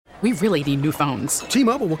We really need new phones.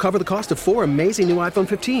 T-Mobile will cover the cost of 4 amazing new iPhone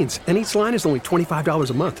 15s, and each line is only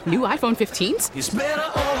 $25 a month. New iPhone 15s? It's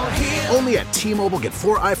better over here. Only at T-Mobile, get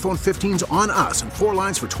 4 iPhone 15s on us and 4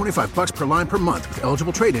 lines for $25 per line per month with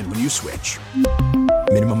eligible trade-in when you switch.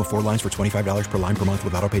 Minimum of 4 lines for $25 per line per month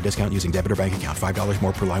with autopay discount using debit or bank account. $5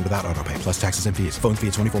 more per line without autopay, plus taxes and fees. Phone fee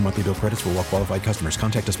at 24 monthly bill credits for well-qualified customers.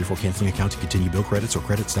 Contact us before canceling account to continue bill credits or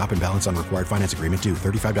credit stop and balance on required finance agreement due.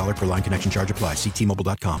 $35 per line connection charge applies. See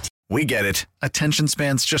T-Mobile.com. We get it. Attention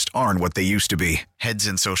spans just aren't what they used to be. Heads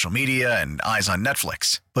in social media and eyes on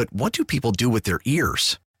Netflix. But what do people do with their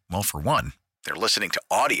ears? Well, for one, they're listening to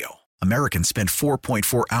audio. Americans spend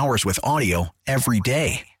 4.4 hours with audio every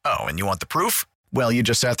day. Oh, and you want the proof? Well, you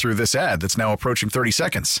just sat through this ad that's now approaching 30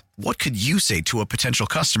 seconds. What could you say to a potential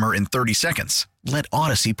customer in 30 seconds? Let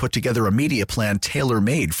Odyssey put together a media plan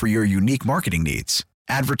tailor-made for your unique marketing needs.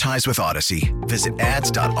 Advertise with Odyssey. Visit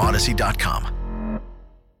ads.odyssey.com.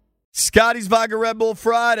 Scotty's Vodka Red Bull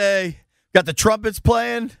Friday. Got the trumpets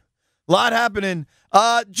playing. A lot happening.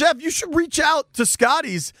 Jeff, you should reach out to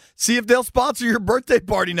Scotty's, see if they'll sponsor your birthday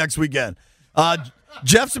party next weekend.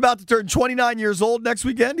 Jeff's about to turn 29 years old next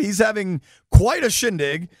weekend. He's having quite a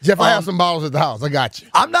shindig. Jeff, I have some bottles at the house. I got you.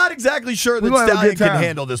 I'm not exactly sure that Stallion can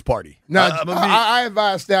handle this party. No, I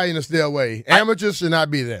advise Stallion to stay away. Amateurs should not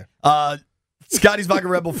be there. Scotty's Vodka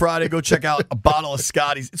Red Bull Friday. Go check out a bottle of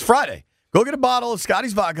Scotty's. It's Friday. Go get a bottle of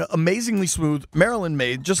Scotty's Vodka, amazingly smooth,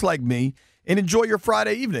 Maryland-made, just like me, and enjoy your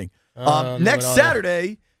Friday evening. Next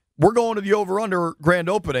Saturday, we're going to the Over-Under grand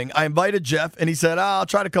opening. I invited Jeff, and he said, I'll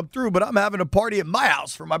try to come through, but I'm having a party at my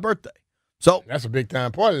house for my birthday. So that's a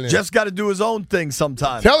big-time party then. Jeff's got to do his own thing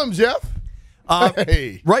sometime. Tell him, Jeff.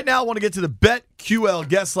 Hey. Right now, I want to get to the BetQL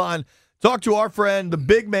guest line. Talk to our friend, the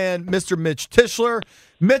big man, Mr. Mitch Tischler.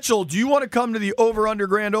 Mitchell, do you want to come to the Over-Under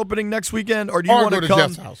grand opening next weekend, or do you want to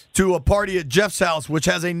come to a party at Jeff's house, which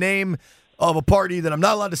has a name of a party that I'm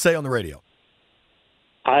not allowed to say on the radio?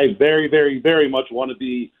 I very, very, very much want to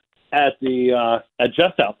be at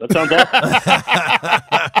Jeff's house. That sounds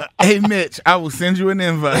awesome. Hey, Mitch, I will send you an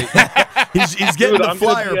invite. He's getting the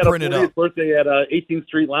flyer printed up. Birthday at 18th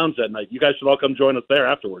Street Lounge that night. You guys should all come join us there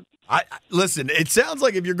afterwards. Listen, it sounds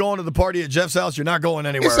like if you're going to the party at Jeff's house, you're not going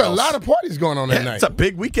anywhere else. It's a lot of parties going on that night. It's a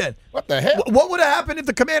big weekend. What the hell? What would have happened if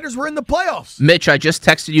the Commanders were in the playoffs? Mitch, I just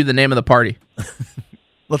texted you the name of the party.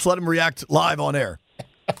 Let's let him react live on air.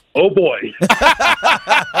 Oh, boy.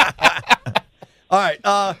 All right.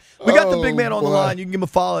 We got the big man on the line. You can give him a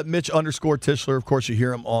follow at Mitch_Tischler. Of course, you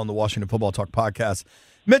hear him on the Washington Football Talk podcast.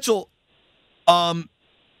 Mitchell,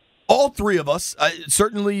 all three of us,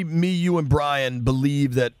 certainly me, you, and Brian,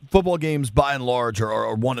 believe that football games, by and large,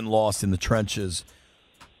 are won and lost in the trenches.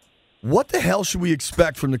 What the hell should we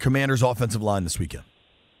expect from the Commanders' offensive line this weekend?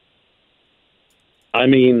 I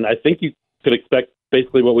mean, I think you could expect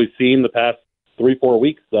basically what we've seen the past 3-4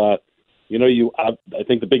 weeks. I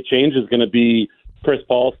think the big change is going to be Chris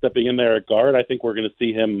Paul stepping in there at guard. I think we're going to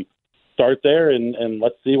see him start there, and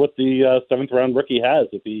let's see what the seventh-round rookie has,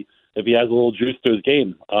 if he has a little juice to his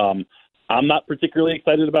game. I'm not particularly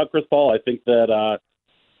excited about Chris Paul. I think that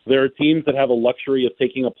there are teams that have a luxury of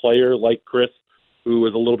taking a player like Chris, who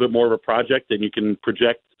is a little bit more of a project, and you can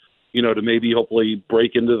project, to maybe hopefully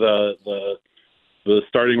break into the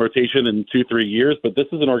starting rotation in 2-3 years. But this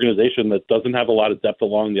is an organization that doesn't have a lot of depth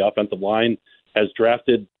along the offensive line, has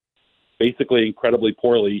drafted basically incredibly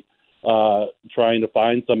poorly, trying to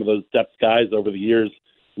find some of those depth guys over the years.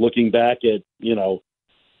 Looking back at,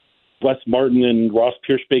 Wes Martin and Ross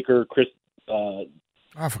Pierschbaker, Chris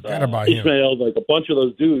I forgot about Ishmael, like a bunch of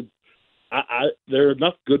those dudes. There are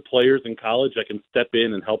enough good players in college that can step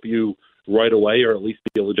in and help you right away, or at least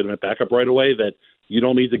be a legitimate backup right away, that you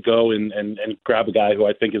don't need to go and grab a guy who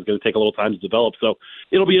I think is going to take a little time to develop. So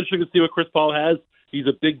it'll be interesting to see what Chris Paul has. He's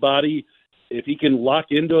a big body. If he can lock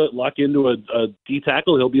into a D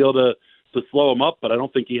tackle, he'll be able to slow him up, but I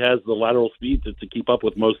don't think he has the lateral speed to keep up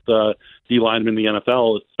with most D linemen in the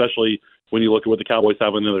NFL, especially when you look at what the Cowboys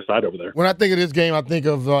have on the other side over there. When I think of this game, I think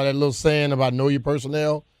of that little saying about know your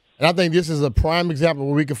personnel, and I think this is a prime example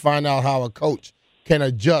where we can find out how a coach can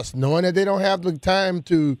adjust, knowing that they don't have the time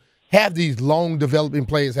to have these long developing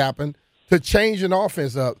plays happen, to change an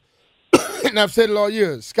offense up. And I've said it all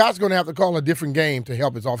year, Scott's going to have to call a different game to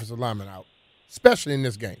help his offensive lineman out, especially in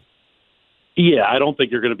this game. Yeah, I don't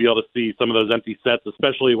think you're going to be able to see some of those empty sets,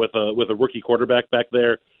 especially with a rookie quarterback back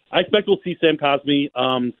there. I expect we'll see Sam Cosmi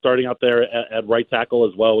starting out there at right tackle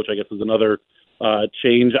as well, which I guess is another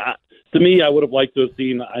change. To me, I would have liked to have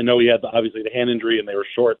seen. I know he had obviously the hand injury and they were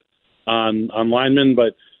short on linemen,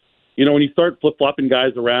 but when you start flip flopping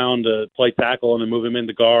guys around to play tackle and then move him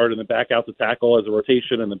into guard and then back out to tackle as a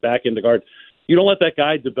rotation and then back into guard, you don't let that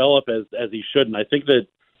guy develop as he should. And I think that,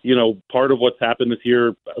 part of what's happened this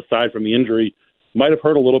year, aside from the injury, might have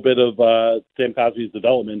hurt a little bit of Sam Cosmi's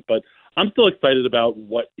development. But I'm still excited about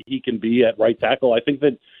what he can be at right tackle. I think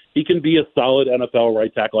that he can be a solid NFL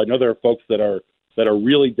right tackle. I know there are folks that are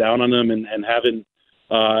really down on him and haven't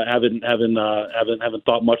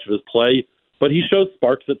thought much of his play, but he shows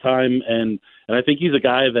sparks at time, and I think he's a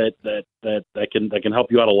guy that can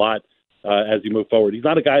help you out a lot as you move forward. He's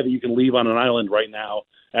not a guy that you can leave on an island right now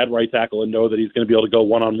at right tackle and know that he's going to be able to go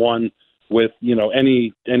one-on-one with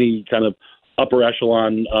any kind of upper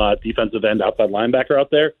echelon defensive end outside linebacker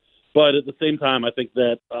out there. But at the same time, I think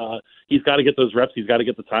that he's got to get those reps. He's got to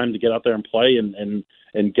get the time to get out there and play and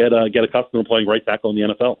get accustomed to playing right tackle in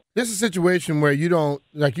the NFL. This is a situation where you don't,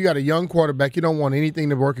 you got a young quarterback, you don't want anything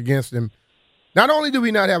to work against him. Not only do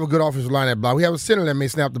we not have a good offensive line at block, we have a center that may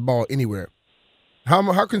snap the ball anywhere.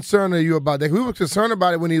 How concerned are you about that? We were concerned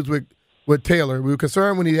about it when he was with Taylor. We were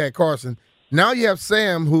concerned when he had Carson. Now you have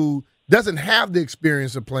Sam, who doesn't have the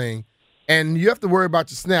experience of playing, and you have to worry about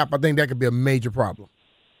your snap. I think that could be a major problem.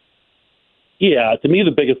 Yeah, to me,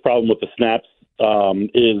 the biggest problem with the snaps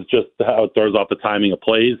is just how it throws off the timing of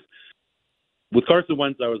plays. With Carson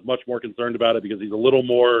Wentz, I was much more concerned about it because he's a little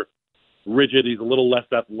more rigid. He's a little less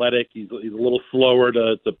athletic. He's a little slower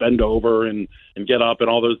to bend over and get up and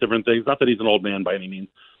all those different things. Not that he's an old man by any means.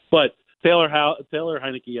 But Taylor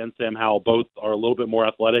Heineke and Sam Howell both are a little bit more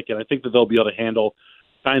athletic, and I think that they'll be able to handle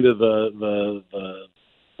kind of the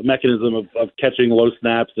mechanism of catching low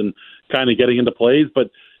snaps and kind of getting into plays.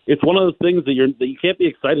 But it's one of those things that you can't be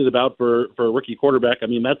excited about for a rookie quarterback. I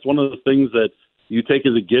mean, that's one of those things that you take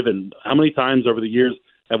as a given. How many times over the years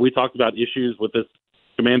have we talked about issues with this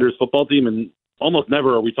Commanders football team, and almost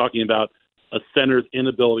never are we talking about a center's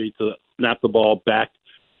inability to snap the ball back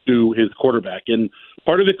to his quarterback. And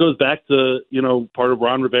part of it goes back to, part of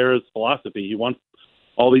Ron Rivera's philosophy. He wants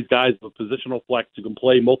all these guys with positional flex who can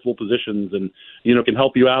play multiple positions and, can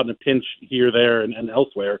help you out in a pinch here, there, and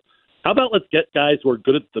elsewhere. How about let's get guys who are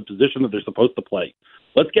good at the position that they're supposed to play?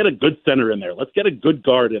 Let's get a good center in there. Let's get a good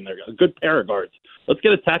guard in there, a good pair of guards. Let's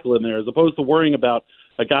get a tackle in there as opposed to worrying about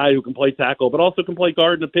a guy who can play tackle but also can play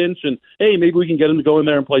guard in a pinch and, hey, maybe we can get him to go in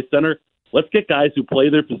there and play center. Let's get guys who play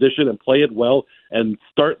their position and play it well and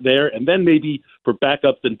start there. And then maybe for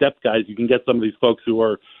backups and depth guys, you can get some of these folks who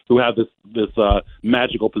have this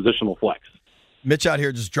magical positional flex. Mitch out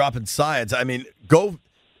here just dropping science. I mean,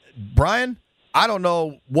 Brian, I don't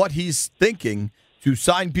know what he's thinking to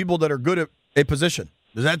sign people that are good at a position.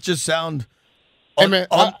 Does that just sound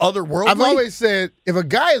otherworldly? I've always said if a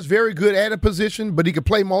guy is very good at a position, but he can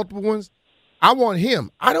play multiple ones, I want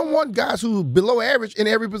him. I don't want guys who are below average in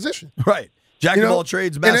every position. Right. Jack of all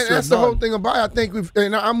trades, master and that's of the none. whole thing about it. I think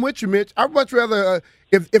and I'm with you, Mitch. I'd much rather,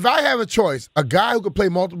 if I have a choice, a guy who can play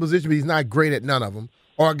multiple positions, but he's not great at none of them,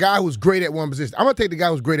 or a guy who's great at one position. I'm going to take the guy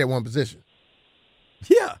who's great at one position.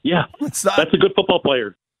 Yeah. That's a good football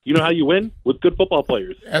player. You know how you win? With good football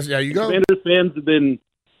players. There you go. Commanders fans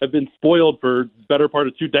have been spoiled for the better part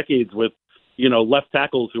of 2 decades with, left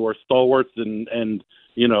tackles who are stalwarts and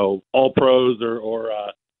all pros or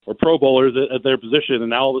pro bowlers at their position, and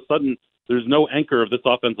now all of a sudden there's no anchor of this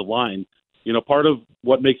offensive line. Part of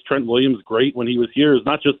what makes Trent Williams great when he was here is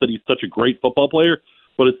not just that he's such a great football player,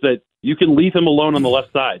 but it's that you can leave him alone on the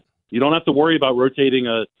left side. You don't have to worry about rotating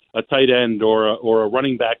a tight end or a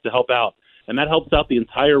running back to help out. And that helps out the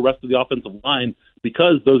entire rest of the offensive line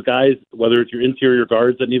because those guys, whether it's your interior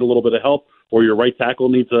guards that need a little bit of help or your right tackle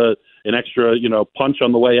needs an extra, punch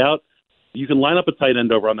on the way out, you can line up a tight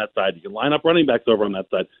end over on that side. You can line up running backs over on that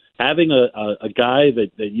side. Having a guy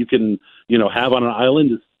that you can, have on an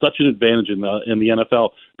island is such an advantage in the NFL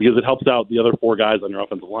because it helps out the other 4 guys on your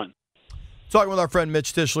offensive line. Talking with our friend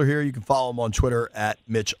Mitch Tischler here. You can follow him on Twitter at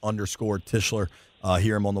Mitch_Tischler.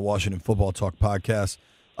 Hear him on the Washington Football Talk podcast.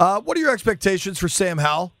 What are your expectations for Sam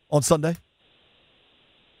Howell on Sunday?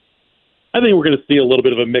 I think we're going to see a little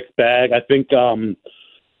bit of a mixed bag. I think we're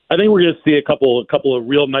going to see a couple of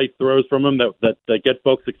real nice throws from him that get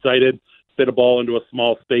folks excited, fit a ball into a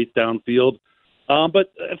small space downfield.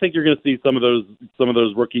 But I think you're going to see some of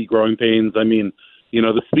those rookie growing pains. I mean,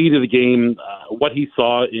 the speed of the game, what he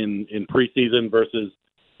saw in preseason versus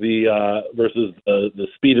the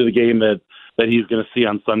speed of the game that he's going to see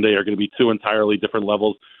on Sunday are going to be 2 entirely different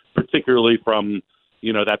levels, particularly from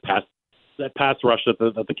that pass rush that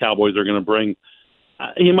the Cowboys are going to bring.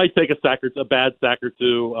 He might take a bad sack or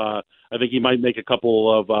 2. I think he might make a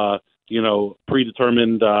couple of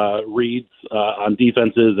predetermined reads on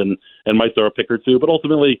defenses and might throw a pick or 2. But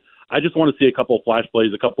ultimately, I just want to see a couple of flash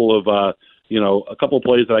plays, a couple of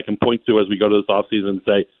plays that I can point to as we go to this offseason and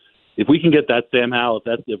say, if we can get that Sam Howell,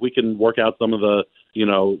 if we can work out some of the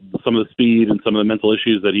speed and some of the mental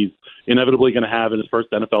issues that he's inevitably going to have in his first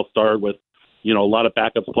NFL start with, a lot of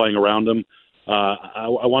backups playing around him. I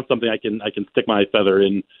want something I can stick my feather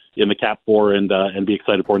in the cap for and be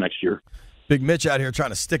excited for next year. Big Mitch out here trying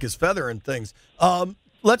to stick his feather in things.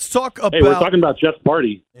 Let's talk about. Hey, we're talking about Jeff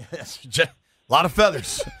Sparty. Yes, a lot of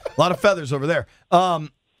feathers. A lot of feathers over there.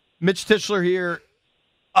 Mitch Tischler here.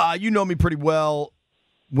 You know me pretty well.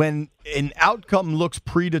 When an outcome looks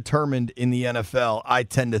predetermined in the NFL, I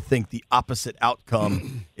tend to think the opposite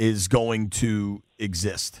outcome is going to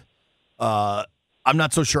exist. I'm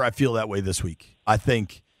not so sure I feel that way this week. I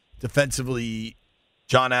think defensively,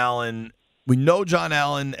 John Allen. We know John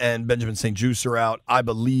Allen and Benjamin St-Juste are out. I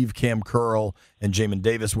believe Cam Curl and Jamin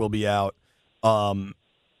Davis will be out.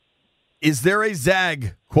 Is there a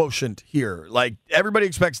Zag quotient here? Like, everybody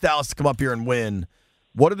expects Dallas to come up here and win.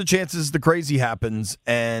 What are the chances the crazy happens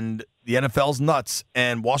and the NFL's nuts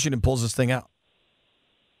and Washington pulls this thing out?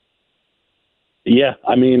 Yeah,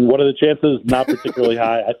 I mean, what are the chances? Not particularly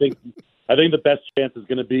high. I think the best chance is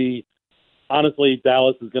going to be, honestly,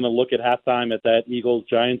 Dallas is going to look at halftime at that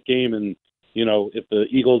Eagles-Giants game and, if the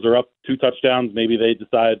Eagles are up 2 touchdowns, maybe they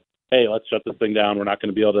decide, hey, let's shut this thing down. We're not going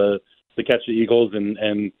to be able to catch the Eagles, and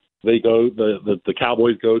they go. The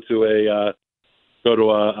Cowboys go to a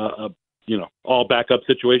all backup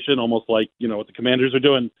situation, almost like what the Commanders are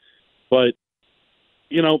doing. But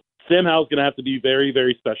Sam Howell's going to have to be very,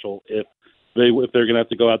 very special if they're going to have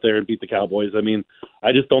to go out there and beat the Cowboys. I mean,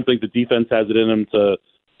 I just don't think the defense has it in them to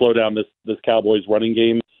slow down this Cowboys running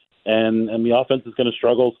game. And the offense is going to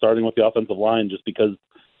struggle, starting with the offensive line, just because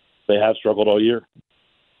they have struggled all year.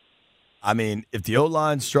 I mean, if the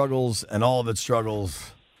O-line struggles and all of it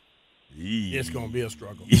struggles, it's going to be a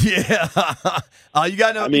struggle. Yeah. I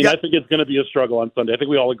think it's going to be a struggle on Sunday. I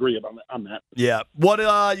think we all agree on that. Yeah. What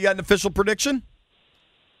you got an official prediction?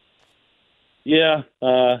 Yeah.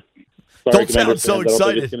 Sorry, don't sound so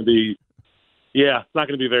excited. It's not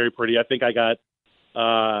going to be very pretty. I think I got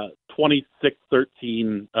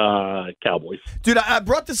 26-13 Cowboys. Dude, I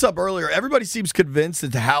brought this up earlier. Everybody seems convinced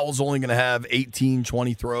that Howell's only going to have 18,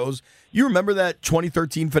 20 throws. You remember that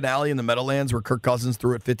 2013 finale in the Meadowlands where Kirk Cousins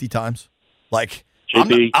threw it 50 times? Like,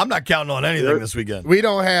 I'm not counting on anything this weekend. We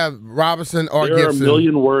don't have Robinson or Gibson. There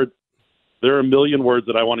are a million words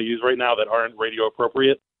that I want to use right now that aren't radio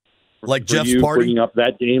appropriate. Like Jeff's party? Bringing up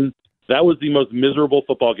that game. That was the most miserable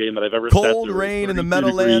football game that I've ever seen. Cold rain in the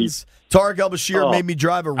Meadowlands. Tarek El-Bashir made me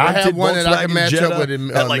drive a rented Volkswagen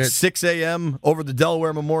Jetta at like 6 a.m. over the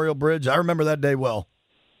Delaware Memorial Bridge. I remember that day well.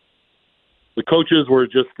 The coaches were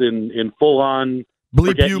just in full-on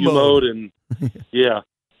bleep you mode. And yeah,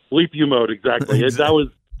 bleep you mode, exactly. That was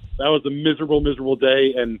a miserable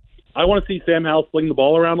day, and I want to see Sam Howell sling the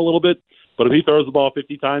ball around a little bit, but if he throws the ball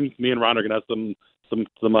 50 times, me and Ron are going to have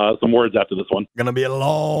some words after this one. Going to be a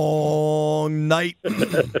long night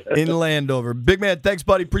in Landover. Big man, thanks,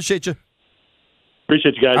 buddy. Appreciate you.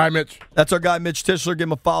 Appreciate you guys. Hi, Mitch. That's our guy, Mitch Tischler. Give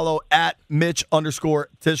him a follow at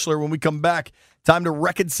Mitch_Tischler. When we come back, time to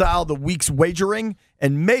reconcile the week's wagering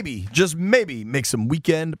and maybe, just maybe, make some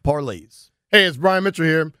weekend parlays. Hey, it's Brian Mitchell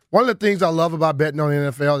here. One of the things I love about betting on the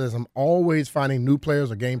NFL is I'm always finding new players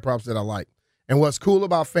or game props that I like. And what's cool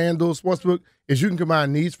about FanDuel Sportsbook is you can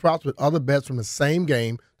combine these props with other bets from the same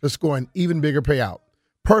game to score an even bigger payout.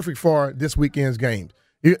 Perfect for this weekend's games.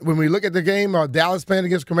 When we look at the game, Dallas playing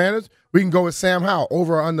against Commanders, we can go with Sam Howell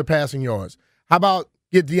over or under passing yards. How about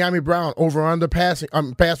get De'Ami Brown over or under pass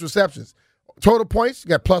receptions? Total points, you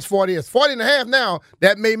got plus 40. It's 40.5 now.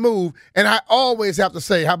 That may move. And I always have to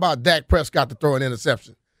say, how about Dak Prescott to throw an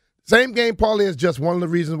interception? Same game parlay is just one of the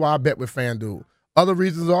reasons why I bet with FanDuel. Other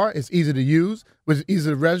reasons are it's easy to use, it's easy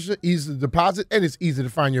to register, easy to deposit, and it's easy to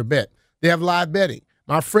find your bet. They have live betting.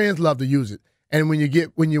 My friends love to use it. And when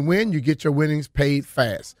you win, you get your winnings paid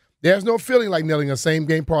fast. There's no feeling like nailing a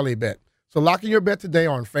same-game parlay bet. So lock in your bet today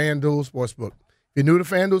on FanDuel Sportsbook. If you're new to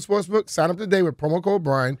FanDuel Sportsbook, sign up today with promo code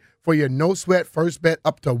Brian for your no-sweat first bet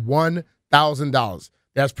up to $1,000.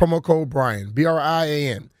 That's promo code Brian,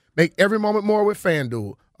 BRIAN. Make every moment more with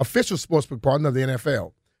FanDuel, official sportsbook partner of the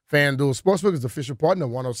NFL. FanDuel Sportsbook is the official partner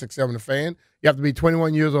of 106.7 The Fan. You have to be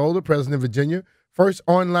 21 years or older, present in Virginia. First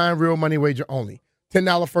online real money wager only.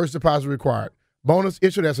 $10 first deposit required. Bonus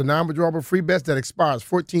issued as a non-withdrawable free bet that expires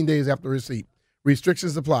 14 days after receipt.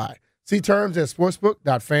 Restrictions apply. See terms at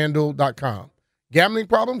sportsbook.fanduel.com. Gambling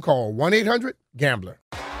problem? Call 1-800-GAMBLER.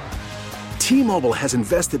 T-Mobile has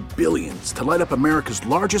invested billions to light up America's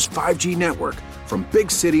largest 5G network, from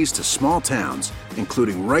big cities to small towns,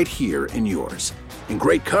 including right here in yours. And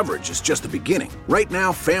great coverage is just the beginning. Right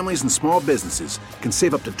now, families and small businesses can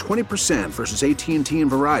save up to 20% versus AT&T and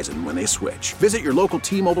Verizon when they switch. Visit your local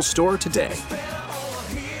T-Mobile store today.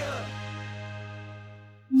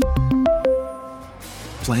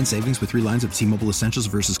 Plan savings with 3 lines of T-Mobile Essentials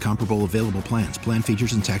versus comparable available plans. Plan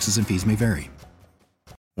features and taxes and fees may vary.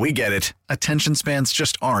 We get it. Attention spans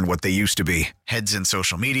just aren't what they used to be. Heads in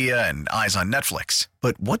social media and eyes on Netflix.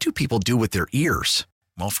 But what do people do with their ears?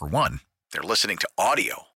 Well, for one, they're listening to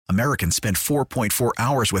audio. Americans spend 4.4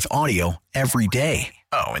 hours with audio every day.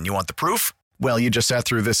 Oh, and you want the proof? Well, you just sat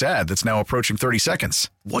through this ad that's now approaching 30 seconds.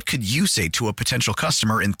 What could you say to a potential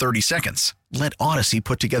customer in 30 seconds? Let Odyssey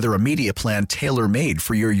put together a media plan tailor-made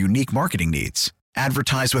for your unique marketing needs.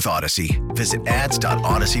 Advertise with Odyssey. Visit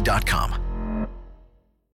ads.odyssey.com.